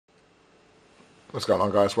What's going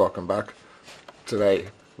on, guys? Welcome back. Today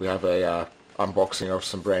we have a unboxing of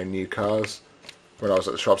some brand new cars. When I was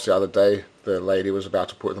at the shops the other day, the lady was about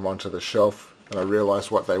to put them onto the shelf and I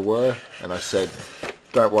realised what they were, and I said,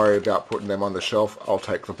 don't worry about putting them on the shelf, I'll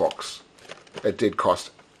take the box. It did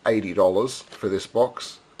cost $80 for this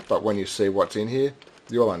box, but when you see what's in here,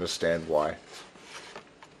 you'll understand why.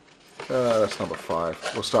 That's number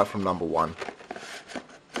 5. We'll start from number 1.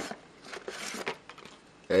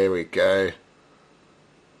 There we go.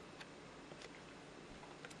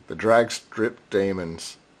 The DRAGSTRIP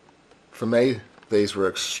Demons. For me, these were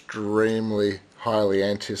extremely highly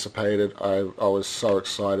anticipated. I was so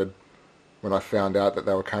excited when I found out that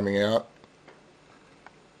they were coming out.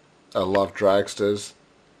 I love dragsters,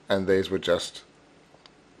 and these were just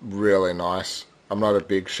really nice. I'm not a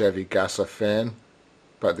big Chevy Gasser fan,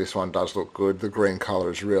 but this one does look good. The green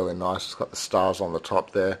colour is really nice. It's got the stars on the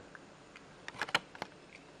top there.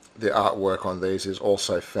 The artwork on these is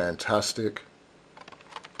also fantastic.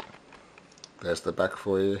 There's the back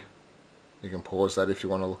for you. You can pause that if you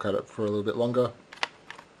want to look at it for a little bit longer.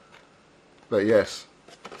 But yes,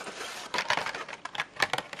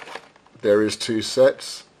 there is 2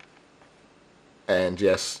 sets, and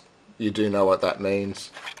yes, you do know what that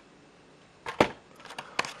means.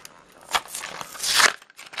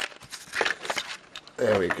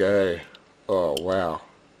 There we go. Oh wow,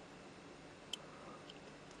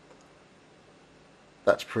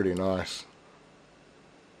 that's pretty nice.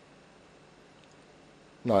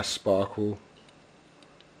 Nice sparkle,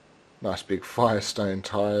 nice big Firestone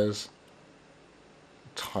tyres,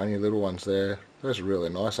 tiny little ones there. Those are really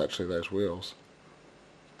nice actually, those wheels.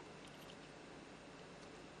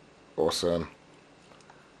 Awesome.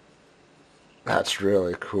 That's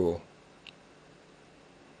really cool.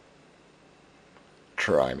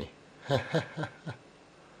 Try me.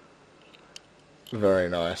 Very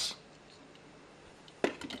nice.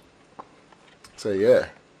 So yeah,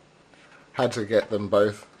 had to get them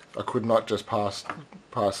both. I could not just pass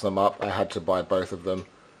them up. I had to buy both of them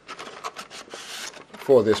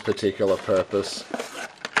for this particular purpose,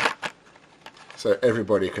 so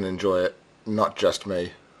everybody can enjoy it, not just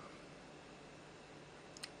me.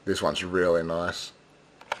 This one's really nice.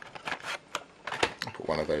 I'll put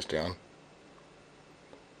one of those down.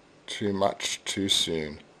 Too much, too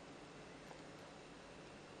soon.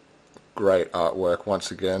 Great artwork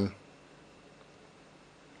once again.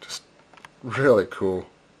 Just really cool.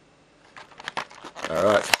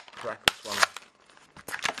 Alright, crack this one.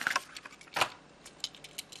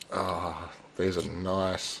 Oh, these are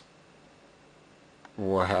nice.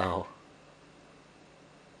 Wow.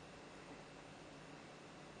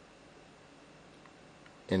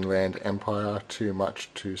 Inland Empire, too much,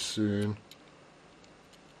 too soon.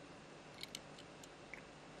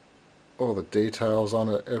 All the details on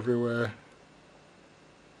it everywhere.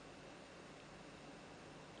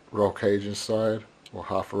 Roll cage inside, or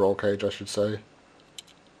half a roll cage I should say.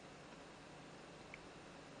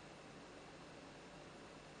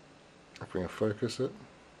 If we can focus it.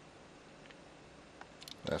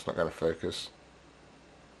 That's not going to focus.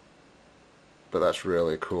 But that's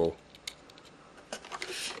really cool.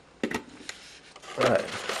 Alright.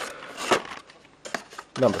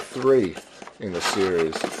 Number 3 in the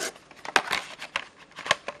series.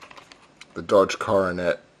 The Dodge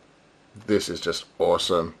Coronet. This is just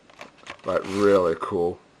awesome. Like, really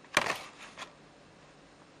cool.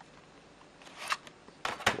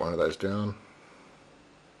 Put one of those down.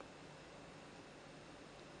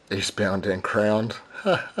 Eastbound and crowned.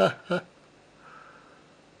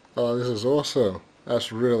 Oh, this is awesome.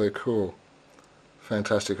 That's really cool.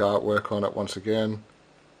 Fantastic artwork on it once again.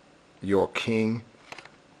 Your King.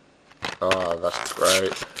 Oh, that's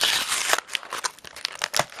great.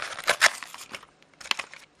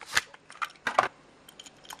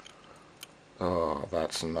 Oh,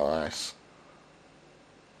 that's nice.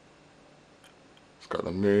 It's got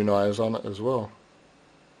the moon eyes on it as well.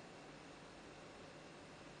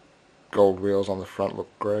 Gold wheels on the front look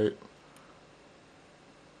great.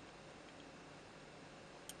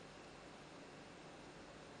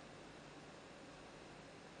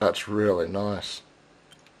 That's really nice.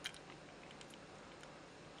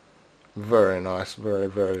 Very nice, very,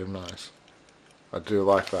 very nice. I do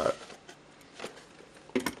like that.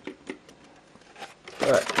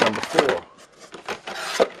 Alright, number 4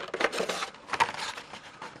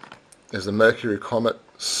 is the Mercury Comet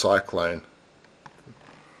Cyclone.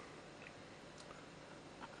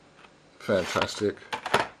 Fantastic.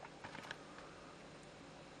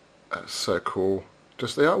 That's so cool.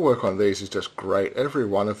 Just the artwork on these is just great. Every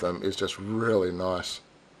one of them is just really nice.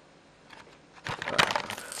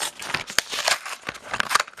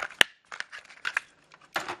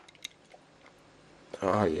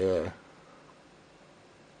 Oh yeah.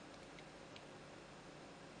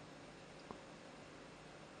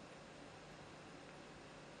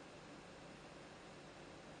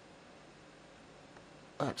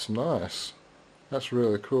 That's nice. That's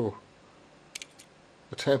really cool.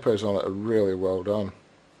 The tempos on it are really well done.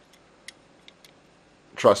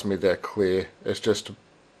 Trust me, they're clear. It's just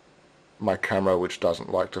my camera which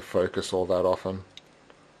doesn't like to focus all that often.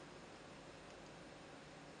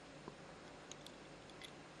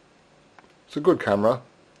 It's a good camera.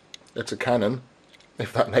 It's a Canon,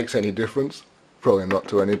 if that makes any difference. Probably not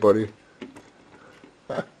to anybody.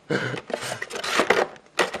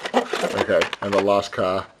 Okay, and the last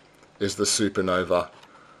car is the Supernova,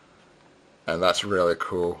 and that's really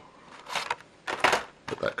cool.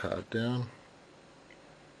 Put that card down.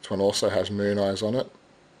 This one also has moon eyes on it.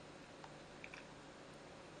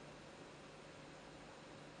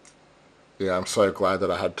 Yeah, I'm so glad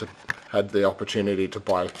that I had the opportunity to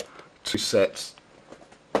buy 2 sets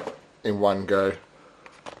in one go.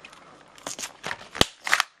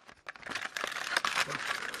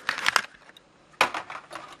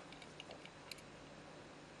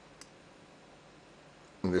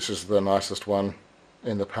 And this is the nicest one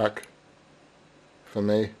in the pack for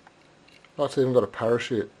me. Oh, it's even got a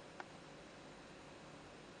parachute.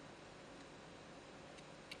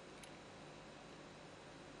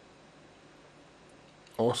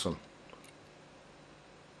 Awesome.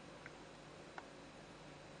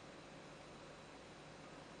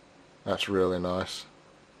 That's really nice.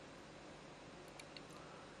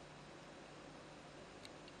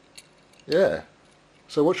 Yeah.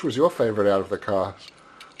 So which was your favourite out of the cars?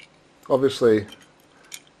 Obviously,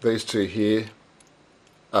 these two here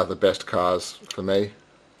are the best cars for me.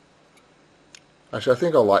 Actually, I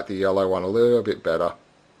think I like the yellow one a little bit better,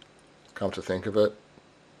 come to think of it.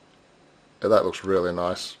 Yeah, that looks really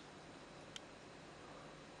nice.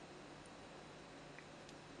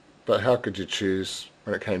 But how could you choose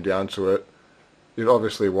when it came down to it? You'd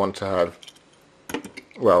obviously want to have,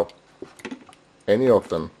 well, any of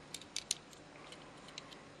them.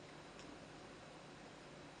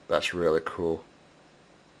 That's really cool.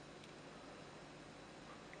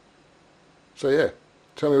 So yeah,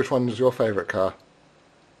 tell me which one is your favourite car.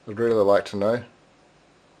 I'd really like to know.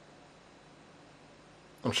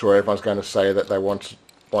 I'm sure everyone's going to say that they want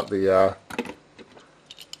the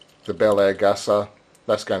Bel Air Gasser.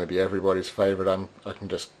 That's going to be everybody's favourite. I can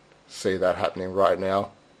just see that happening right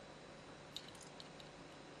now.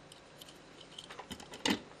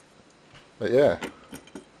 But yeah,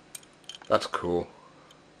 that's cool.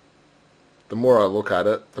 The more I look at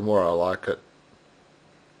it, the more I like it.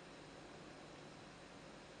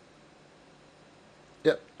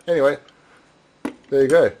 Yep, anyway, there you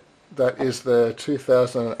go. That is the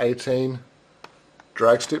 2018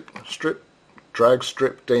 DRAGSTRIP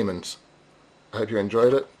Demons. I hope you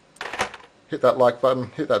enjoyed it. Hit that like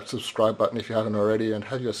button, hit that subscribe button if you haven't already, and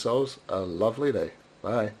have yourselves a lovely day.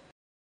 Bye.